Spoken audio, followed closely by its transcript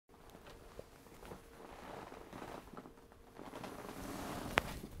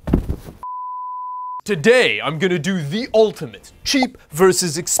Today, I'm gonna do the ultimate cheap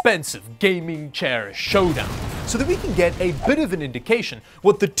versus expensive gaming chair showdown, so that we can get a bit of an indication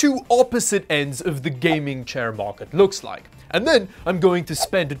what the two opposite ends of the gaming chair market looks like. And then I'm going to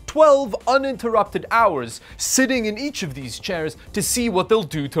spend 12 uninterrupted hours sitting in each of these chairs to see what they'll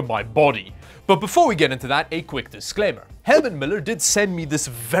do to my body. But before we get into that, a quick disclaimer. Herman Miller did send me this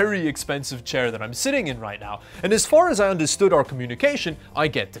very expensive chair that I'm sitting in right now, and as far as I understood our communication, I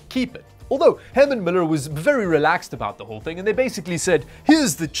get to keep it. Although Herman Miller was very relaxed about the whole thing, and they basically said,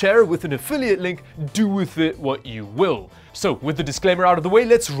 here's the chair with an affiliate link, do with it what you will. So with the disclaimer out of the way,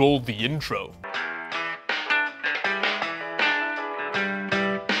 let's roll the intro.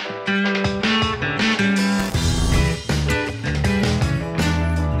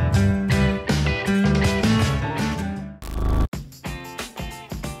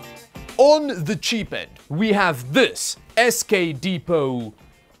 On the cheap end, we have this SK Depot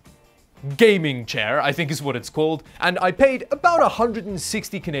gaming chair, I think is what it's called, and I paid about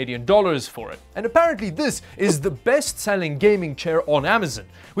 160 Canadian dollars for it. And apparently this is the best-selling gaming chair on Amazon,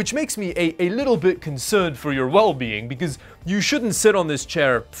 which makes me a little bit concerned for your well-being, because you shouldn't sit on this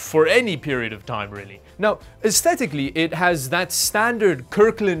chair for any period of time, really. Now, aesthetically, it has that standard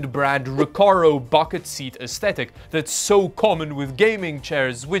Kirkland brand Recaro bucket seat aesthetic that's so common with gaming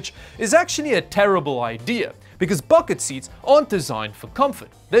chairs, which is actually a terrible idea, because bucket seats aren't designed for comfort.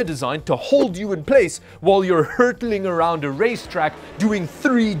 They're designed to hold you in place while you're hurtling around a racetrack doing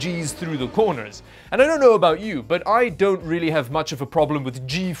 3Gs through the corners. And I don't know about you, but I don't really have much of a problem with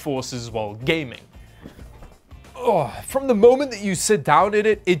G-forces while gaming. From the moment that you sit down in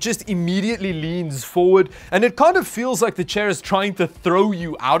it, it just immediately leans forward, and it kind of feels like the chair is trying to throw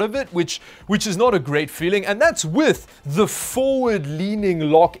you out of it, which is not a great feeling, and that's with the forward-leaning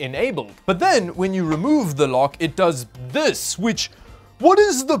lock enabled. But then, when you remove the lock, it does this, which... what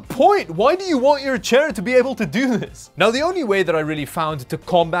is the point? Why do you want your chair to be able to do this? Now, the only way that I really found to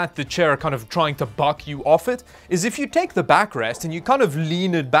combat the chair kind of trying to buck you off it is if you take the backrest and you kind of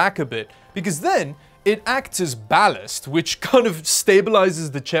lean it back a bit, because then it acts as ballast, which kind of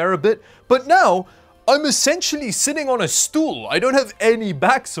stabilizes the chair a bit. But now, I'm essentially sitting on a stool. I don't have any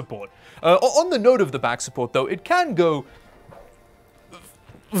back support. On the note of the back support, though, it can go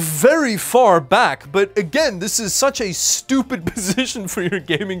very far back, but again, this is such a stupid position for your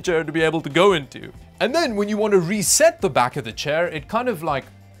gaming chair to be able to go into. And then when you want to reset the back of the chair, it kind of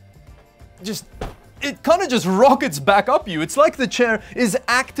just rockets back up you. It's like the chair is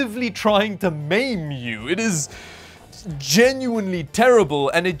actively trying to maim you. It is genuinely terrible,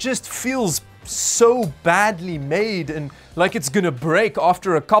 and it just feels so badly made and like it's gonna break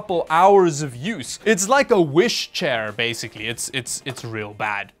after a couple hours of use. It's like a Wish chair, basically. It's real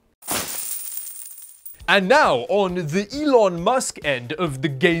bad. And now, on the Elon Musk end of the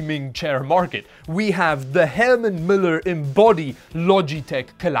gaming chair market, we have the Herman Miller Embody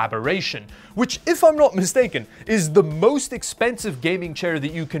Logitech collaboration, which, if I'm not mistaken, is the most expensive gaming chair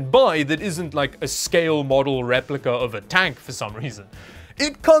that you can buy that isn't like a scale model replica of a tank for some reason.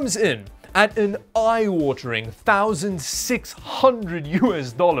 It comes in at an eye-watering $1,600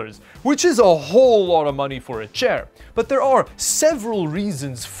 US, which is a whole lot of money for a chair. But there are several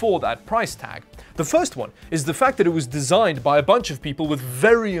reasons for that price tag. The first one is the fact that it was designed by a bunch of people with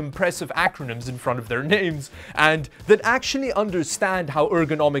very impressive acronyms in front of their names, and that actually understand how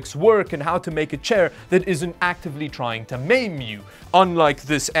ergonomics work and how to make a chair that isn't actively trying to maim you, unlike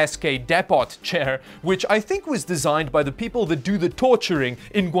this SK Depot chair, which I think was designed by the people that do the torturing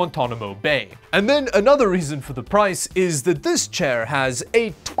in Guantanamo Bay. And then another reason for the price is that this chair has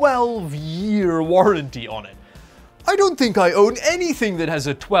a 12-year warranty on it. I don't think I own anything that has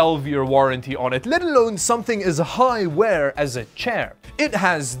a 12-year warranty on it, let alone something as high wear as a chair. It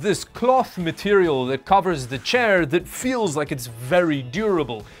has this cloth material that covers the chair that feels like it's very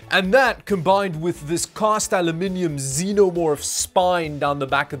durable, and that, combined with this cast aluminium xenomorph spine down the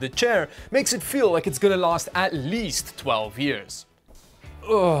back of the chair, makes it feel like it's gonna last at least 12 years.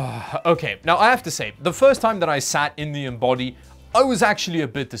 Okay, now I have to say, the first time that I sat in the Embody, I was actually a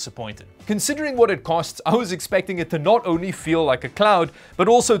bit disappointed. Considering what it costs, I was expecting it to not only feel like a cloud, but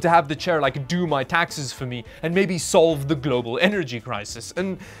also to have the chair like do my taxes for me and maybe solve the global energy crisis.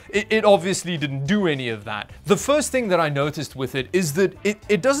 And it obviously didn't do any of that. The first thing that I noticed with it is that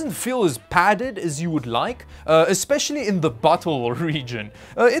it doesn't feel as padded as you would like, especially in the buttle region.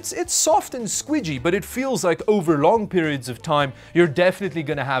 It's soft and squidgy, but it feels like over long periods of time, you're definitely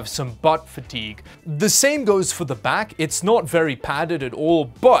gonna have some butt fatigue. The same goes for the back. It's not very padded at all,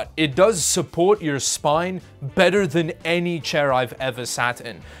 but it does does support your spine better than any chair I've ever sat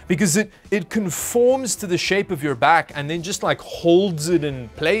in, because it conforms to the shape of your back and then just like holds it in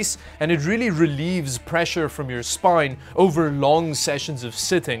place, and it really relieves pressure from your spine over long sessions of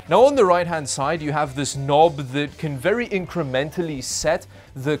sitting. Now on the right hand side you have this knob that can very incrementally set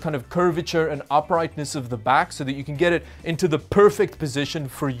the kind of curvature and uprightness of the back so that you can get it into the perfect position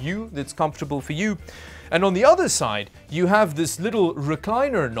for you that's comfortable for you. And on the other side, you have this little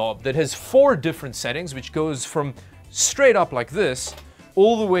recliner knob that has 4 different settings, which goes from straight up like this,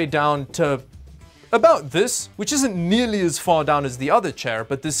 all the way down to about this, which isn't nearly as far down as the other chair,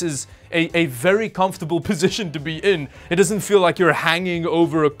 but this is a very comfortable position to be in. It doesn't feel like you're hanging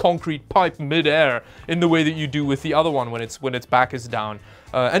over a concrete pipe mid-air in the way that you do with the other one when its back is down.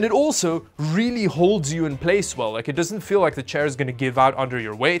 And it also really holds you in place well. Like, it doesn't feel like the chair is going to give out under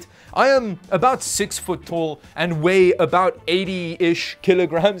your weight. I am about 6 foot tall and weigh about 80-ish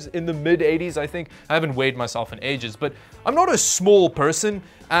kilograms, in the mid-80s, I think. I haven't weighed myself in ages, but I'm not a small person,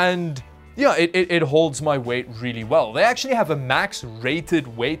 and yeah, it holds my weight really well. They actually have a max rated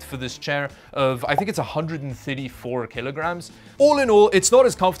weight for this chair of, I think it's 134 kilograms. All in all, it's not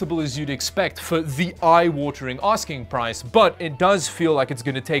as comfortable as you'd expect for the eye-watering asking price, but it does feel like it's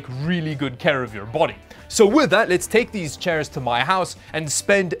gonna take really good care of your body. So with that, let's take these chairs to my house and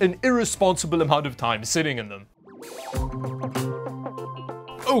spend an irresponsible amount of time sitting in them.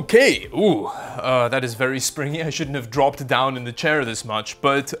 Okay, that is very springy. I shouldn't have dropped down in the chair this much,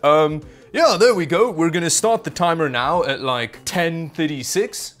 but yeah, there we go. We're gonna start the timer now at like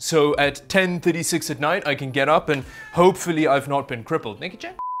 10:36. So at 10:36 at night, I can get up and hopefully I've not been crippled. Naked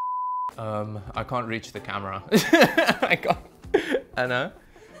chair? I can't reach the camera. I can't. I know.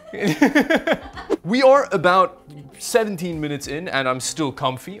 We are about 17 minutes in and I'm still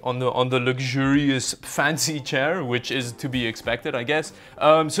comfy on the luxurious fancy chair, which is to be expected, I guess.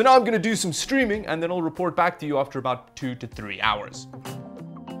 So now I'm gonna do some streaming and then I'll report back to you after about 2 to 3 hours.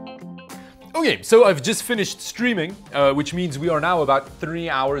 Okay, so I've just finished streaming, which means we are now about 3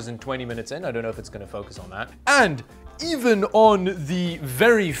 hours and 20 minutes in. I don't know if it's gonna focus on that. And even on the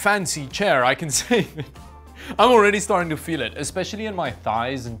very fancy chair, I can say I'm already starting to feel it, especially in my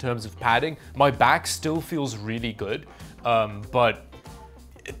thighs in terms of padding. My back still feels really good, but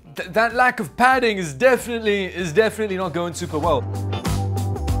that lack of padding is definitely not going super well.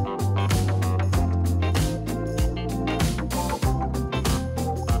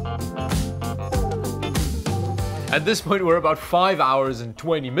 At this point, we're about 5 hours and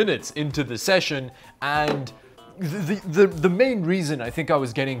 20 minutes into the session, and the main reason I think I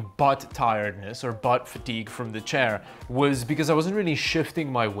was getting butt tiredness or butt fatigue from the chair was because I wasn't really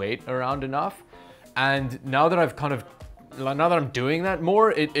shifting my weight around enough. And now that I'm doing that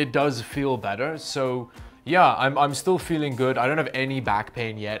more, it does feel better. So yeah, I'm still feeling good. I don't have any back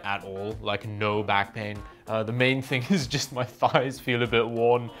pain yet at all, like no back pain. The main thing is just my thighs feel a bit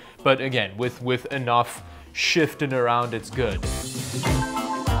worn, but again, with enough shifting around, it's good.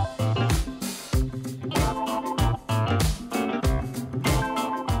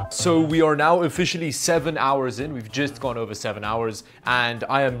 So we are now officially 7 hours in. We've just gone over 7 hours, and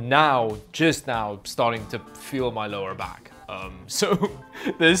I am just now starting to feel my lower back. So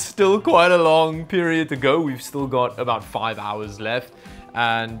there's still quite a long period to go. We've still got about 5 hours left,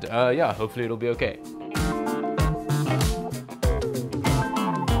 and yeah, hopefully it'll be okay.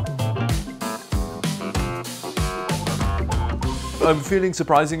 I'm feeling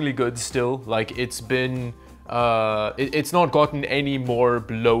surprisingly good still. Like, it's been, it's not gotten any more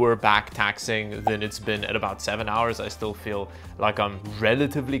lower back taxing than it's been at about 7 hours. I still feel like I'm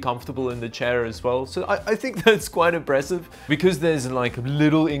relatively comfortable in the chair as well. So I think that's quite impressive, because there's like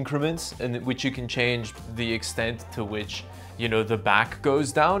little increments in which you can change the extent to which, you know, the back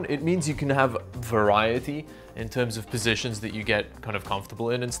goes down. It means you can have variety in terms of positions that you get kind of comfortable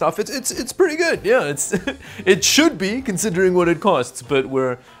in and stuff. It's pretty good. Yeah, it should be, considering what it costs, but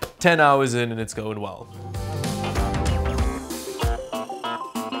we're 10 hours in and it's going well.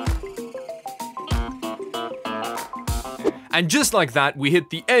 And just like that, we hit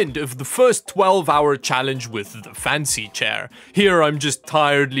the end of the first 12-hour challenge with the fancy chair. Here I'm just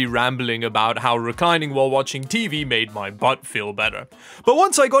tiredly rambling about how reclining while watching TV made my butt feel better. But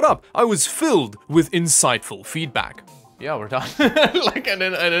once I got up, I was filled with insightful feedback. Yeah, we're done. Like, I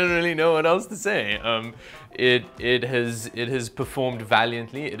don't really know what else to say. It has performed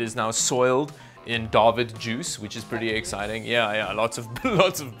valiantly. It is now soiled in Dawid juice, which is pretty exciting. Yeah, lots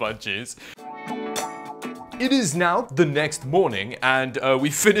of butt juice. It is now the next morning, and we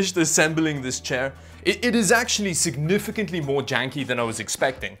finished assembling this chair. It is actually significantly more janky than I was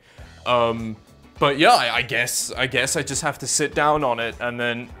expecting. But yeah, I guess I just have to sit down on it and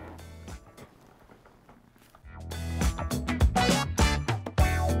then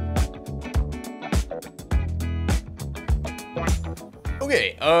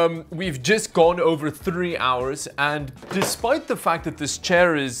Okay, we've just gone over 3 hours, and despite the fact that this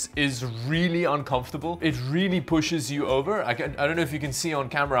chair is really uncomfortable, it really pushes you over. I don't know if you can see on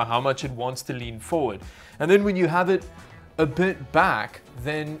camera how much it wants to lean forward. And then when you have it a bit back,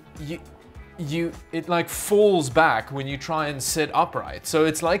 then it like falls back when you try and sit upright. So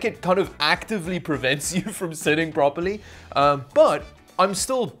it's like it kind of actively prevents you from sitting properly, but I'm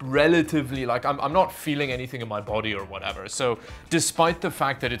still relatively, like, I'm not feeling anything in my body or whatever. So despite the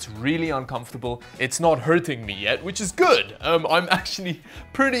fact that it's really uncomfortable, it's not hurting me yet, which is good. I'm actually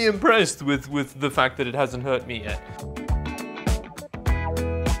pretty impressed with the fact that it hasn't hurt me yet.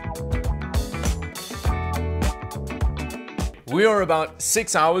 We are about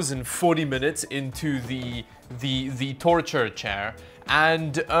 6 hours and 40 minutes into the torture chair,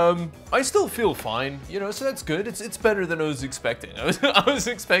 and I still feel fine, you know, so that's good. It's better than I was expecting. I was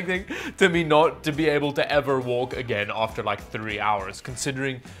expecting not to be able to ever walk again after like 3 hours,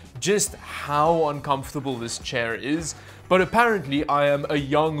 considering just how uncomfortable this chair is. But apparently I am a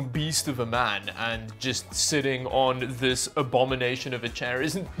young beast of a man, and just sitting on this abomination of a chair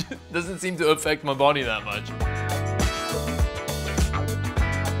doesn't seem to affect my body that much.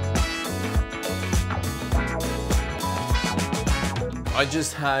 I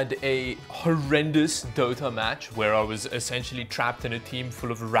just had a horrendous Dota match where I was essentially trapped in a team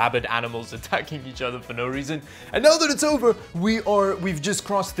full of rabid animals attacking each other for no reason. And now that it's over, we've just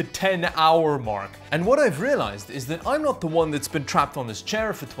crossed the 10-hour mark. And what I've realized is that I'm not the one that's been trapped on this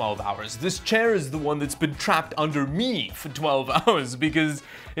chair for 12 hours. This chair is the one that's been trapped under me for 12 hours, because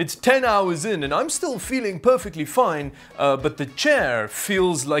it's 10 hours in and I'm still feeling perfectly fine, but the chair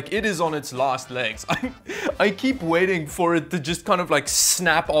feels like it is on its last legs. I keep waiting for it to just kind of like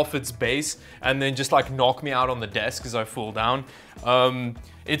snap off its base and then just like knock me out on the desk as I fall down.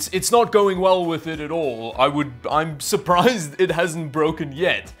 It's not going well with it at all. I'm surprised it hasn't broken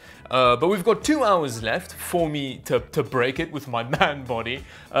yet. But we've got 2 hours left for me to break it with my man body.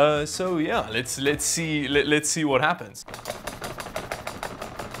 So yeah, let's see what happens.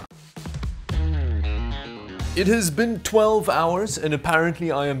 It has been 12 hours, and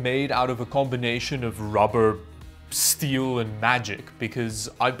apparently I am made out of a combination of rubber, steel, and magic, because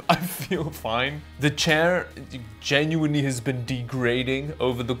I feel fine. The chair genuinely has been degrading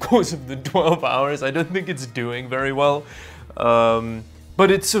over the course of the 12 hours. I don't think it's doing very well. But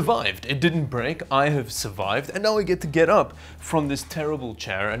it survived. It didn't break. I have survived, and now I get to get up from this terrible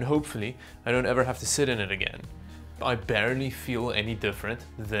chair, and hopefully I don't ever have to sit in it again. I barely feel any different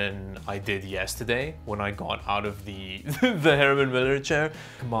than I did yesterday when I got out of the Herman Miller chair.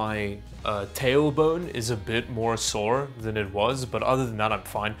 My tailbone is a bit more sore than it was, but other than that, I'm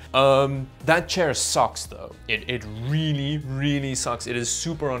fine. That chair sucks though. It really, really sucks. It is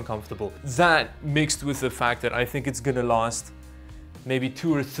super uncomfortable. That mixed with the fact that I think it's gonna last maybe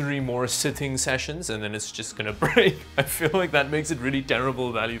 2 or 3 more sitting sessions and then it's just gonna break. I feel like that makes it really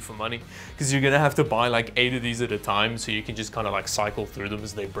terrible value for money, because you're gonna have to buy like 8 of these at a time so you can just kind of like cycle through them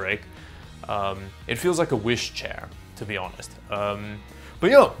as they break. It feels like a Wish chair, to be honest.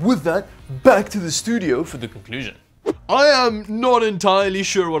 But yeah, with that, back to the studio for the conclusion. I am not entirely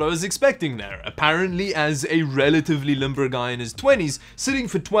sure what I was expecting there. Apparently, as a relatively limber guy in his 20s, sitting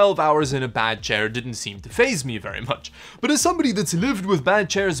for 12 hours in a bad chair didn't seem to faze me very much. But as somebody that's lived with bad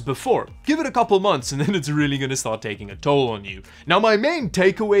chairs before, give it a couple months and then it's really gonna start taking a toll on you. Now, my main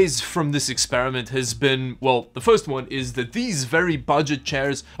takeaways from this experiment has been, well, the first one is that these very budget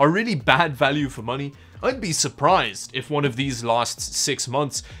chairs are really bad value for money. I'd be surprised if one of these lasts 6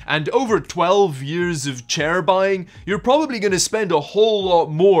 months, and over 12 years of chair buying, you're probably going to spend a whole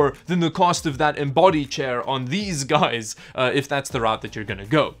lot more than the cost of that Embody chair on these guys, if that's the route that you're going to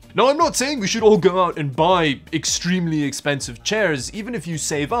go. Now, I'm not saying we should all go out and buy extremely expensive chairs. Even if you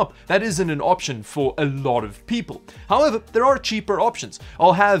save up, that isn't an option for a lot of people. However, there are cheaper options.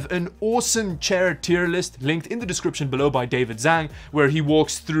 I'll have an awesome chair tier list linked in the description below by David Zhang, where he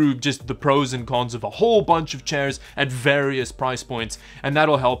walks through just the pros and cons of a whole bunch of chairs at various price points, and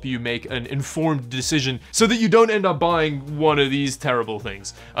that'll help you make an informed decision so that you don't end up buying one of these terrible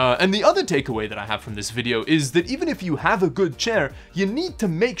things. And the other takeaway that I have from this video is that even if you have a good chair, you need to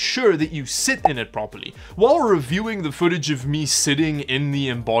make sure that you sit in it properly. While reviewing the footage of me sitting in the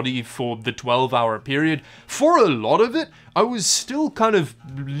Embody for the 12-hour period, for a lot of it, I was still kind of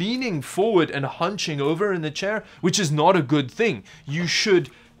leaning forward and hunching over in the chair, which is not a good thing. You should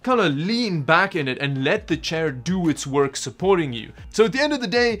kind of lean back in it and let the chair do its work supporting you. So at the end of the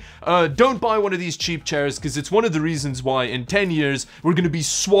day, don't buy one of these cheap chairs, because it's one of the reasons why in 10 years we're going to be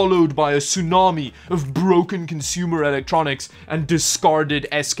swallowed by a tsunami of broken consumer electronics and discarded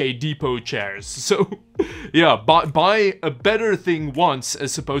SK Depot chairs. So yeah, buy a better thing once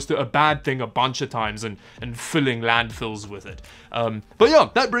as opposed to a bad thing a bunch of times and filling landfills with it. But yeah,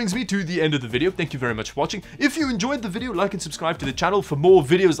 that brings me to the end of the video. Thank you very much for watching. If you enjoyed the video, like and subscribe to the channel for more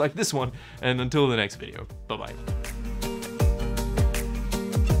videos like this one. And until the next video, bye-bye.